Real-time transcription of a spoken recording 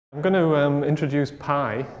I'm going to introduce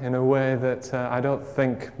pi in a way that I don't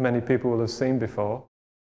think many people will have seen before.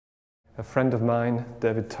 A friend of mine,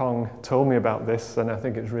 David Tong, told me about this, and I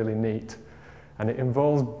think it's really neat. And it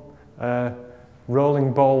involves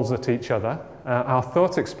rolling balls at each other. Our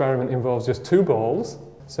thought experiment involves just two balls.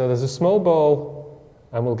 So there's a small ball,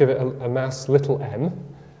 and we'll give it a mass little m.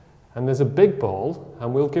 And there's a big ball,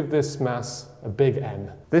 and we'll give this mass a big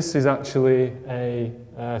M. This is actually a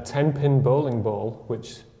 10-pin bowling ball,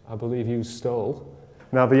 which I believe you stole.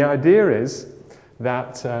 Now the idea is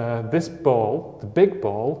that this ball, the big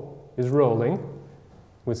ball, is rolling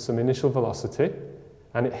with some initial velocity,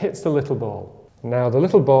 and it hits the little ball. Now the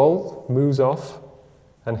little ball moves off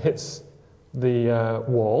and hits the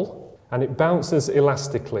wall, and it bounces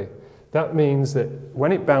elastically. That means that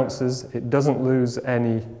when it bounces, it doesn't lose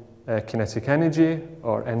any kinetic energy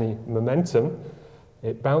or any momentum.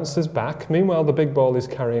 It bounces back. Meanwhile, the big ball is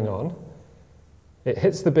carrying on. It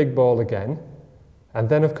hits the big ball again, and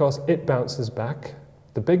then of course it bounces back.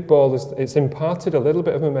 The big ball it's imparted a little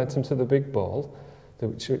bit of momentum to the big ball,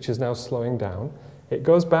 which is now slowing down. It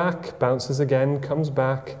goes back, bounces again, comes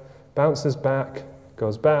back, bounces back,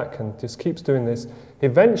 goes back, and just keeps doing this.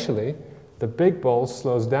 Eventually, the big ball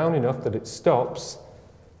slows down enough that it stops,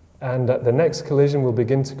 and at the next collision will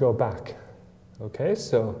begin to go back. Okay,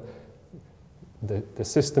 so the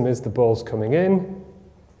system is the ball's coming in,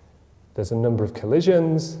 there's a number of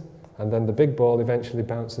collisions, and then the big ball eventually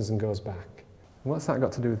bounces and goes back. What's that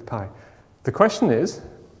got to do with pi? The question is,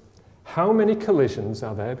 how many collisions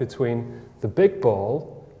are there between the big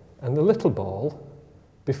ball and the little ball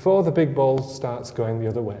before the big ball starts going the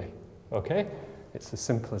other way? Okay? It's as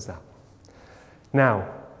simple as that. Now,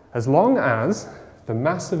 as long as the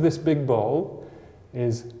mass of this big ball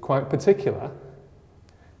is quite particular,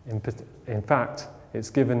 in fact, it's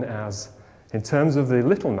given as, in terms of the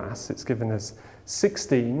little mass, it's given as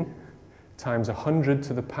 16 times 100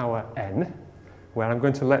 to the power n, where I'm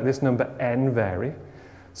going to let this number n vary.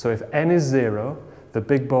 So if n is 0, the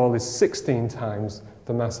big ball is 16 times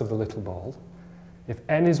the mass of the little ball. If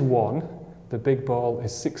n is 1, the big ball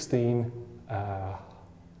is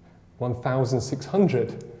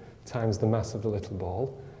 1,600 times the mass of the little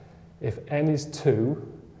ball. If n is 2,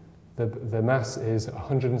 the mass is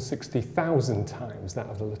 160,000 times that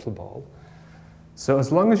of the little ball. So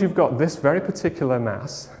as long as you've got this very particular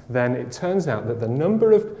mass, then it turns out that the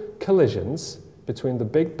number of collisions between the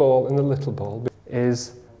big ball and the little ball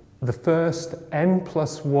is the first n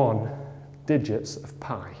plus 1 digits of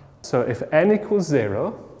pi. So if n equals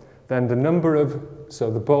 0, then the number of, so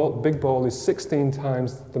the big ball is 16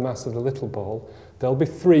 times the mass of the little ball, there'll be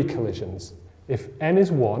 3 collisions. If n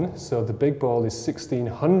is 1, so the big ball is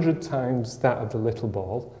 1,600 times that of the little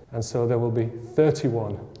ball, and so there will be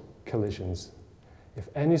 31 collisions. If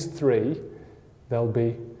n is 3, there'll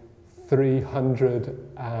be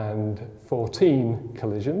 314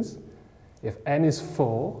 collisions. If n is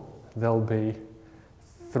 4, there'll be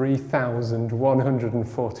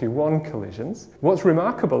 3,141 collisions. What's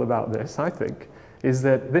remarkable about this, I think, is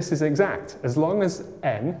that this is exact. As long as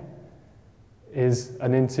n is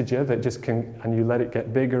an integer that just can, and you let it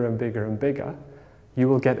get bigger and bigger and bigger, you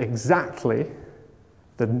will get exactly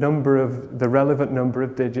the relevant number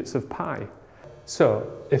of digits of pi. So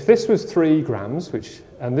if this was 3 grams,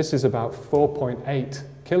 and this is about 4.8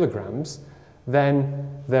 kilograms, then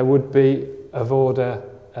there would be of order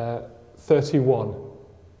 31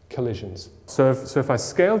 collisions. So if I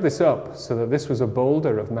scaled this up so that this was a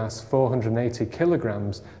boulder of mass 480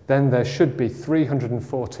 kilograms, then there should be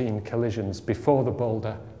 314 collisions before the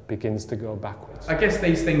boulder begins to go backwards. I guess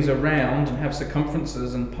these things are round and have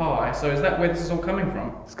circumferences and pi, so is that where this is all coming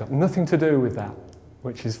from? It's got nothing to do with that,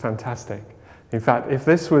 which is fantastic. In fact, if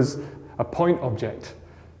this was a point object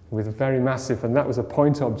with very massive, and that was a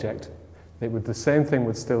point object, the same thing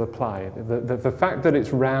would still apply. The fact that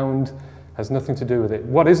it's round has nothing to do with it.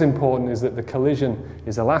 What is important is that the collision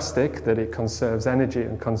is elastic, that it conserves energy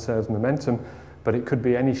and conserves momentum, but it could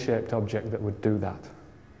be any shaped object that would do that.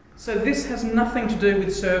 So this has nothing to do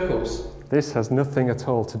with circles? This has nothing at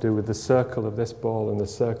all to do with the circle of this ball and the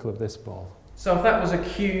circle of this ball. So if that was a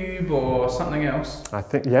cube or something else? I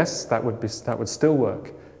think, yes, that would still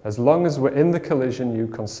work. As long as we're in the collision, you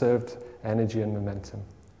conserved energy and momentum.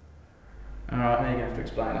 All right, now you're going to have to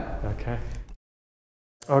explain it. Okay.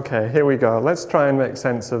 Okay, here we go. Let's try and make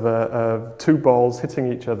sense of two balls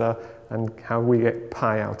hitting each other and how we get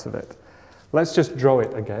pi out of it. Let's just draw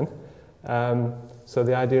it again. So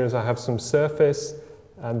the idea is I have some surface,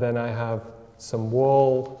 and then I have some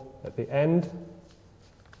wall at the end,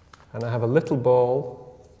 and I have a little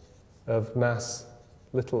ball of mass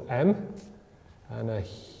little m, and a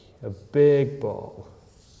big ball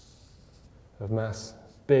of mass,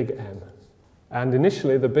 big M. And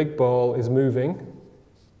initially the big ball is moving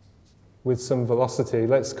with some velocity,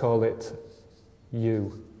 let's call it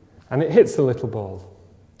u. And it hits the little ball.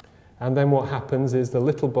 And then what happens is the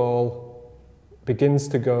little ball begins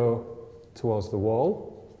to go towards the wall.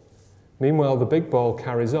 Meanwhile, the big ball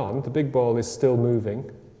carries on. The big ball is still moving.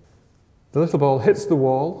 The little ball hits the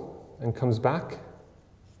wall and comes back.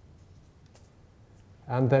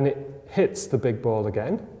 And then it hits the big ball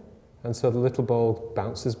again. And so the little ball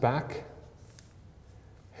bounces back,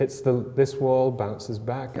 hits this wall, bounces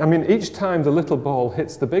back. I mean, each time the little ball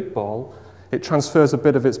hits the big ball, it transfers a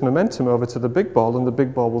bit of its momentum over to the big ball, and the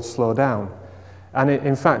big ball will slow down. And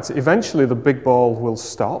in fact, eventually the big ball will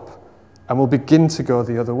stop and will begin to go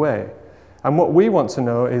the other way. And what we want to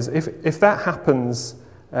know is if that happens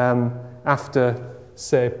after,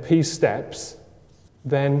 say, p steps,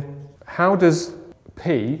 then how does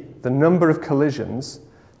p, the number of collisions,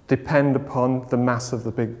 depend upon the mass of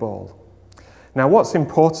the big ball? Now, what's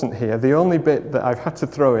important here, the only bit that I've had to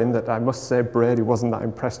throw in that I must say Brady wasn't that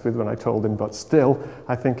impressed with when I told him, but still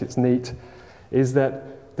I think it's neat, is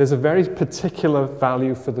that there's a very particular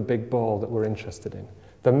value for the big ball that we're interested in.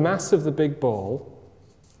 The mass of the big ball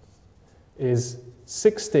is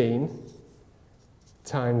 16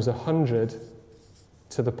 times 100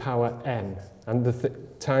 to the power n, and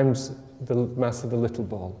times the mass of the little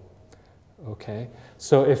ball. Okay,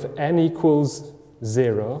 so if n equals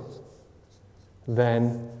 0,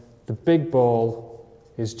 then the big ball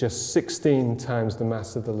is just 16 times the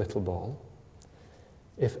mass of the little ball.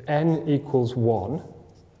 If n equals 1,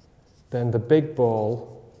 then the big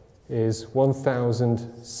ball is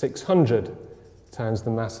 1,600 times the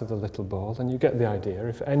mass of the little ball, and you get the idea.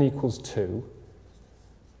 If n equals 2,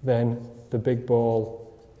 then the big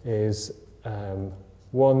ball is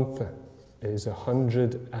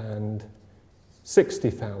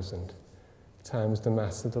 160,000 times the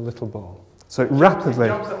mass of the little ball. So it rapidly,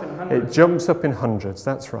 it jumps up in hundreds,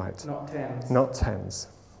 that's right. Not tens. Not tens.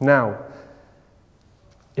 Now,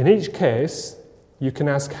 in each case, you can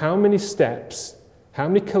ask how many steps, how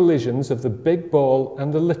many collisions of the big ball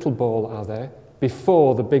and the little ball are there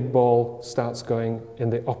before the big ball starts going in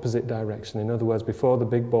the opposite direction. In other words, before the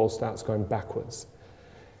big ball starts going backwards.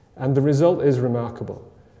 And the result is remarkable.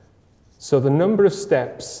 So the number of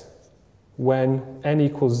steps when n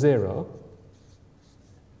equals 0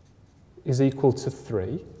 is equal to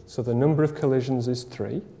 3. So the number of collisions is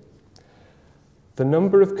 3. The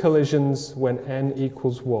number of collisions when n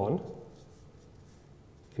equals 1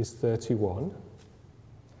 is 31.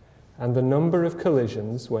 And the number of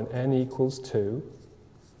collisions when n equals 2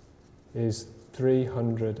 is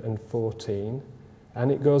 314.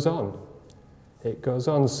 And it goes on. It goes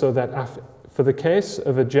on so that for the case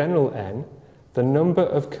of a general n, the number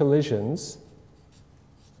of collisions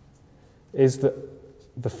is the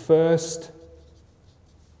first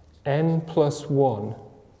n plus 1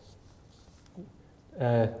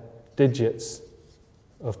 digits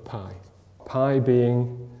of pi. Pi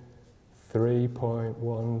being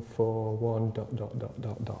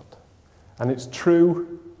 3.141 ... And it's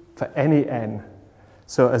true for any n.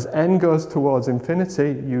 So as n goes towards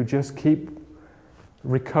infinity, you just keep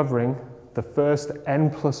recovering the first n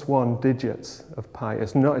plus 1 digits of pi.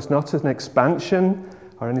 It's not an expansion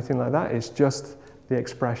or anything like that, it's just the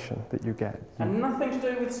expression that you get. And nothing to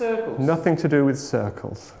do with circles? Nothing to do with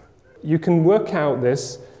circles. You can work out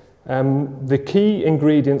this. The key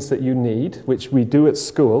ingredients that you need, which we do at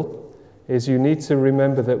school, is you need to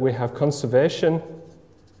remember that we have conservation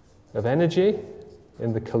of energy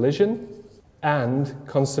in the collision and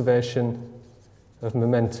conservation of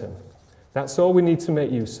momentum. That's all we need to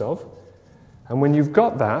make use of. And when you've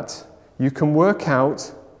got that, you can work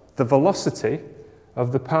out the velocity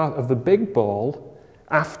of the part of the big ball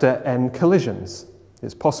after n collisions.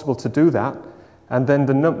 It's possible to do that, and then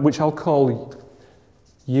which I'll call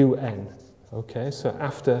un. Okay, so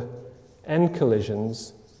after n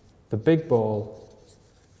collisions, the big ball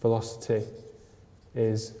velocity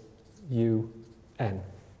is un.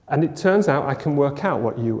 And it turns out I can work out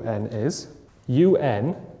what un is.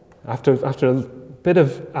 Un, after a bit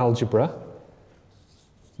of algebra,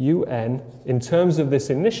 un, in terms of this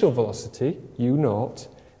initial velocity, u0,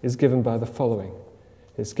 is given by the following.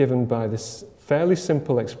 It's given by this fairly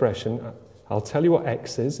simple expression. I'll tell you what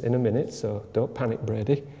x is in a minute, so don't panic,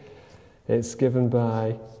 Brady. It's given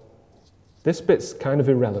by, this bit's kind of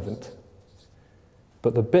irrelevant,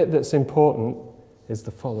 but the bit that's important is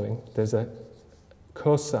the following. There's a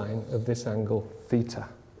cosine of this angle theta.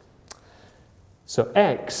 So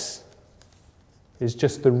x is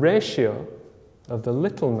just the ratio of the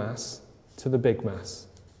little mass to the big mass.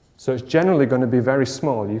 So it's generally going to be very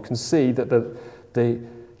small. You can see that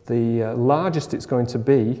the largest it's going to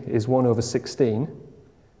be is 1 over 16,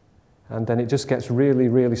 and then it just gets really,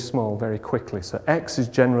 really small very quickly. So x is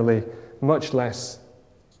generally much less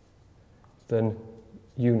than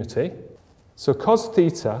unity. So cos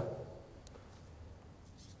theta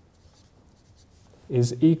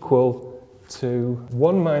is equal to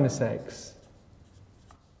 1 minus x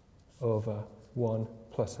over 1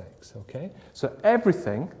 plus x, okay? So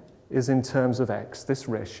everything is in terms of x, this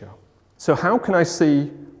ratio. So how can I see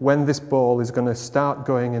when this ball is going to start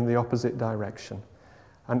going in the opposite direction?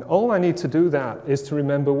 And all I need to do that is to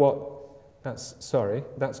remember that's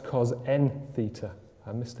cos n theta.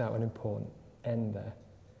 I missed out an important n there,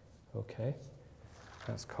 okay?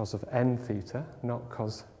 That's cos of n theta, not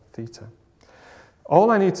cos theta.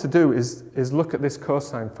 All I need to do is look at this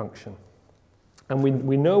cosine function. And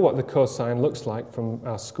we know what the cosine looks like from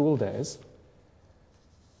our school days.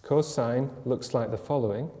 Cosine looks like the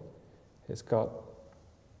following. It's got,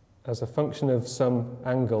 as a function of some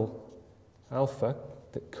angle alpha,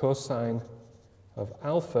 the cosine of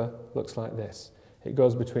alpha looks like this. It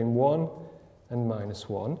goes between 1 and minus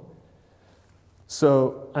 1.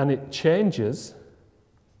 So, and it changes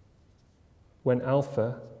when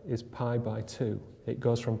alpha is pi by 2. It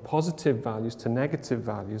goes from positive values to negative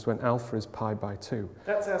values when alpha is pi by 2.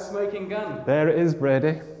 That's our smoking gun. There it is,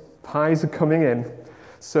 Brady. Pi's are coming in.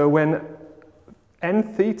 So when n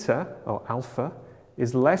theta, or alpha,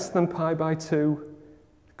 is less than pi by 2,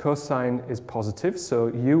 cosine is positive, so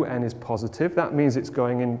un is positive. That means it's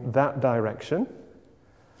going in that direction.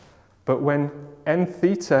 But when n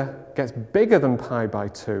theta gets bigger than pi by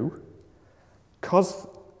 2, cos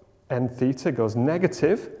n theta goes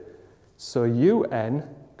negative, so un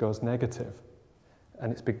goes negative.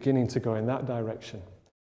 And it's beginning to go in that direction.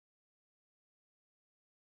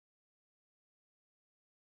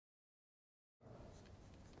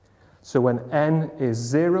 So when n is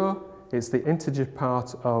 0, it's the integer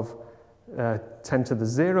part of 10 to the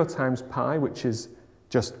 0 times pi, which is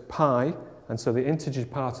just pi, and so the integer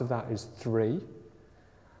part of that is 3.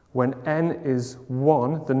 When n is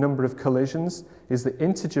 1, the number of collisions is the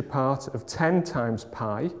integer part of 10 times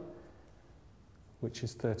pi, which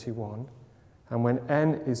is 31. And when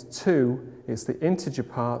n is 2, it's the integer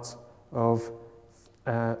part of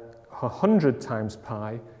 100 times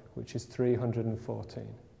pi, which is 314.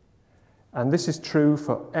 And this is true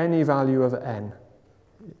for any value of n.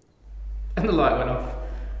 And the light went off.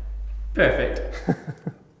 Perfect.